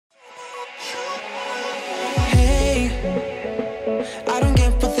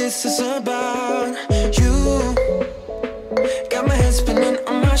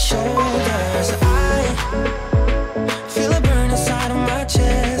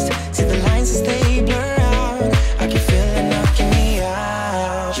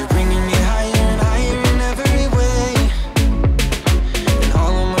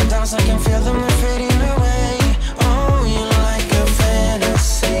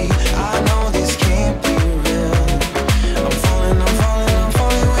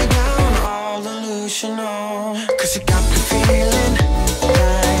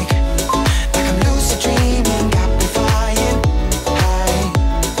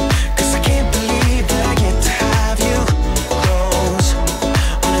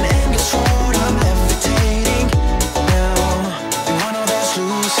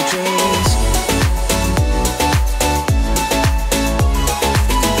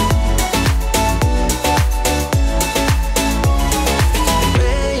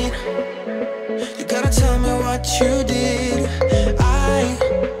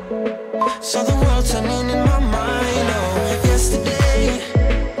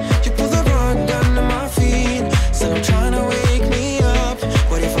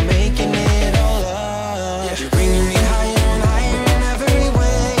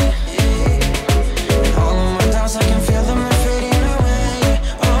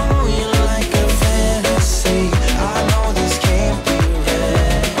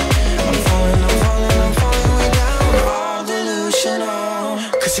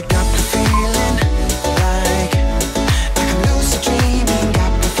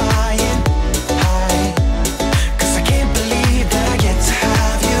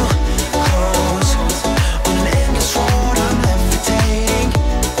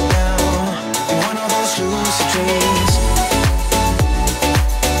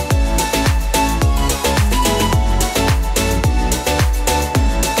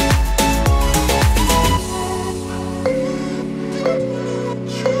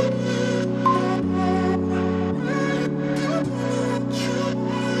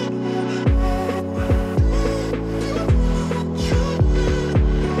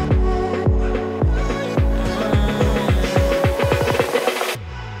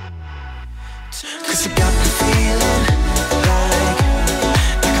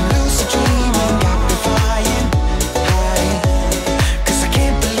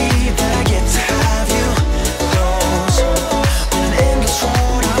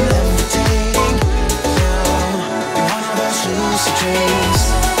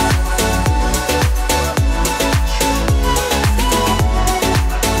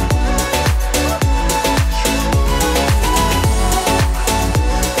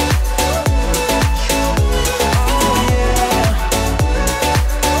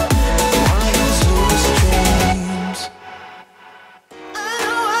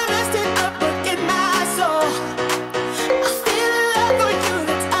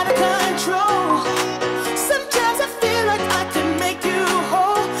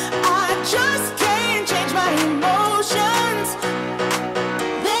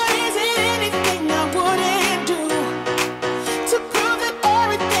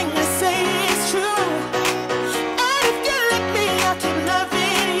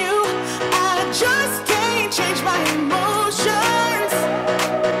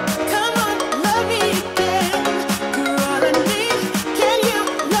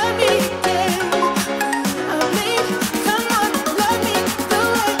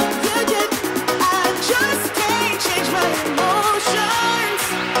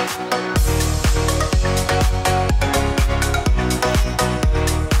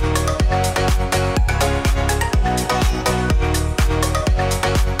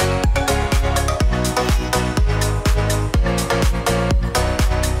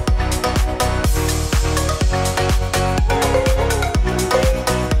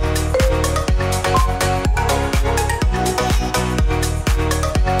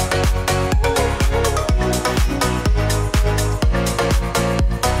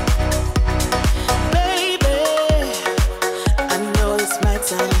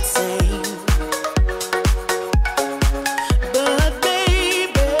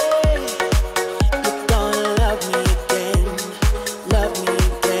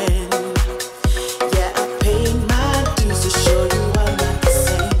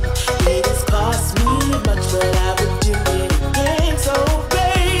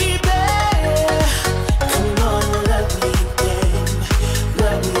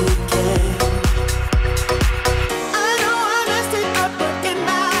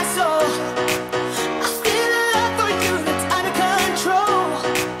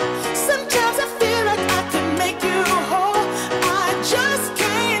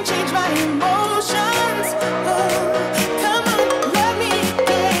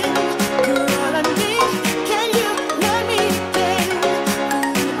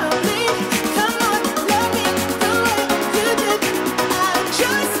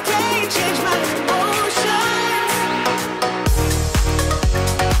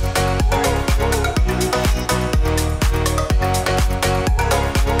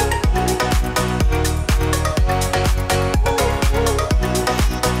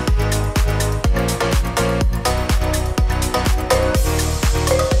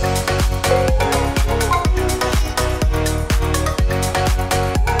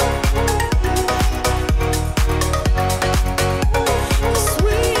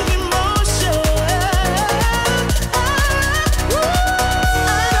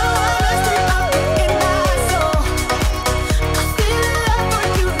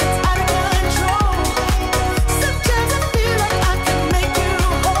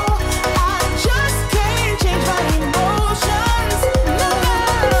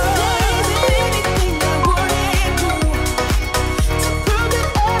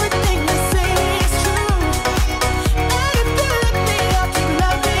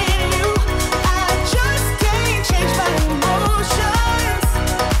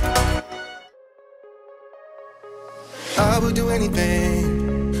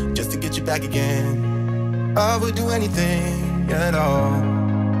back again. I would do anything at all.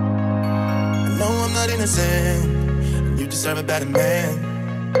 I know I'm not innocent, you deserve a better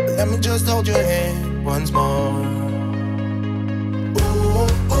man. But let me just hold your hand once more. Ooh,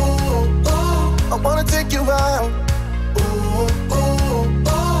 ooh, ooh, I wanna take you out. Ooh, ooh,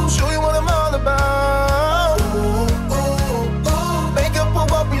 ooh, show you what I'm all about. Ooh, ooh, ooh, make up for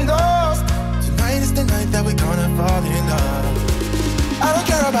what we lost. Tonight is the night that we're gonna fall in love. I don't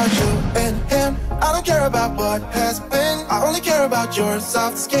care about you and him, I don't care about what has been. I only care about your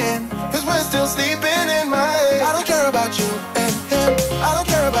soft skin, cause we're still sleeping in my head. I don't care about you and him, I don't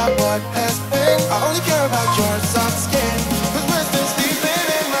care about what has been. I only care about your soft skin, cause we're still sleeping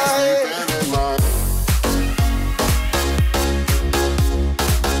in my head.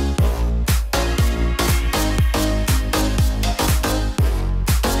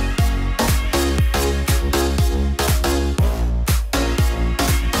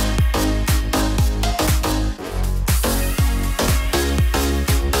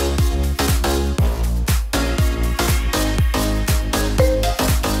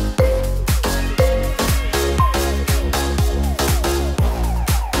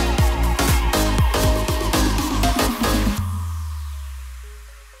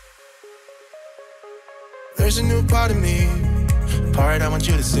 There's a new part of me, a part I want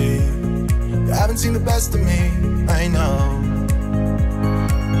you to see. You haven't seen the best of me, I know.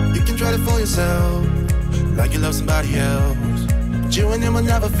 You can try to fool yourself, like you love somebody else, but you and him will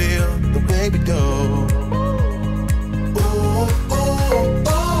never feel the way we do. Ooh, ooh,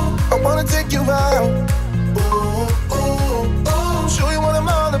 ooh, I wanna take you out. Ooh, ooh, ooh, show you what I'm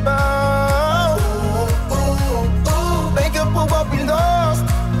all about. Ooh, ooh, ooh, make up for what we lost.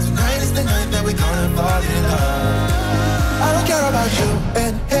 Tonight is the night that we're gonna fall in love. I don't care about you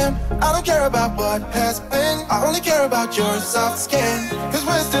and him, I don't care about what has been. I only care about your soft skin, cause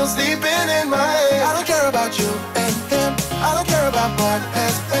we're still sleeping in my head. I don't care about you and him, I don't care about what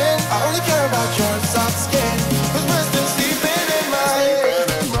has been. I only care about your soft skin, cause we're still sleeping in my head.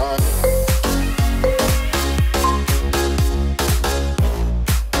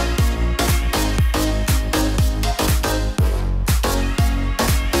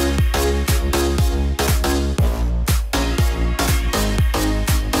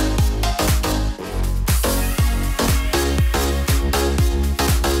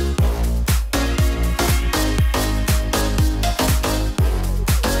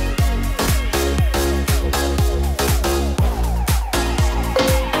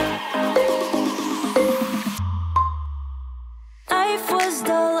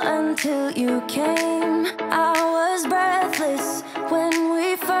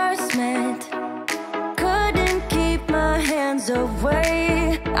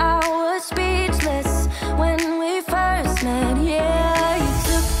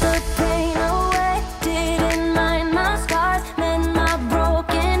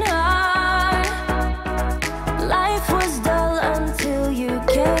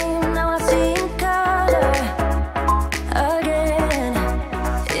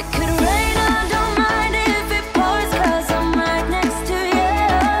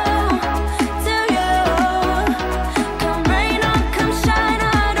 Come rain on, come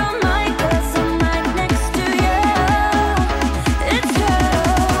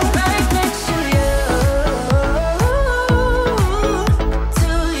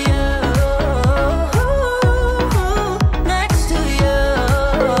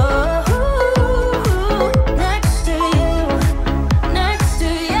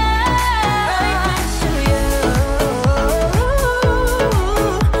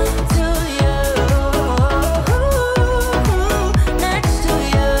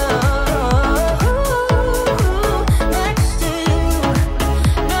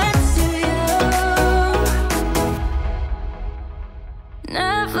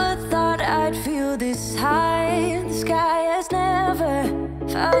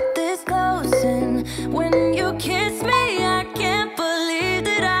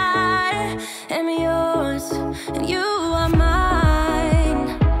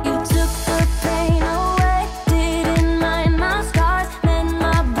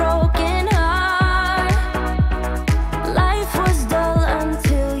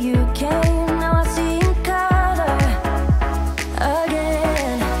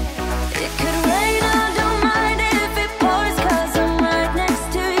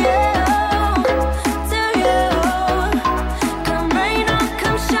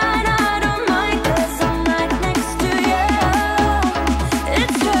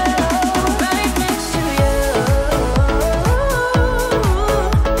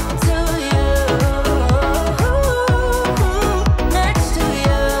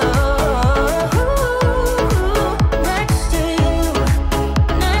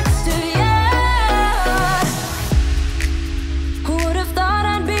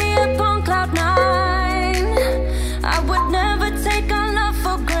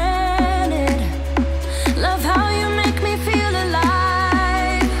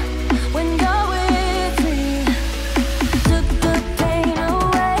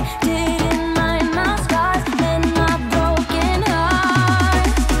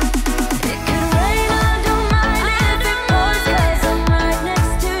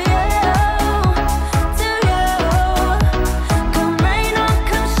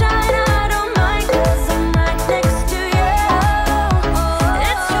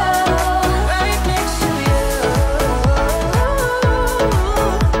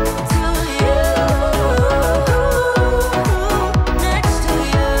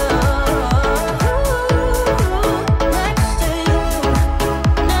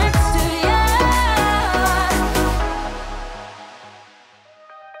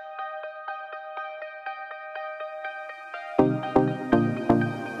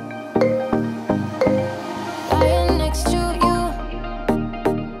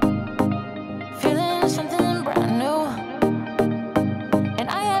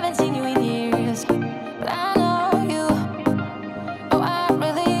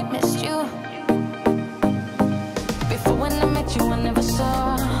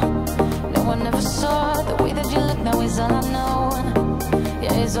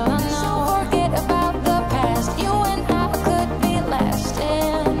is all I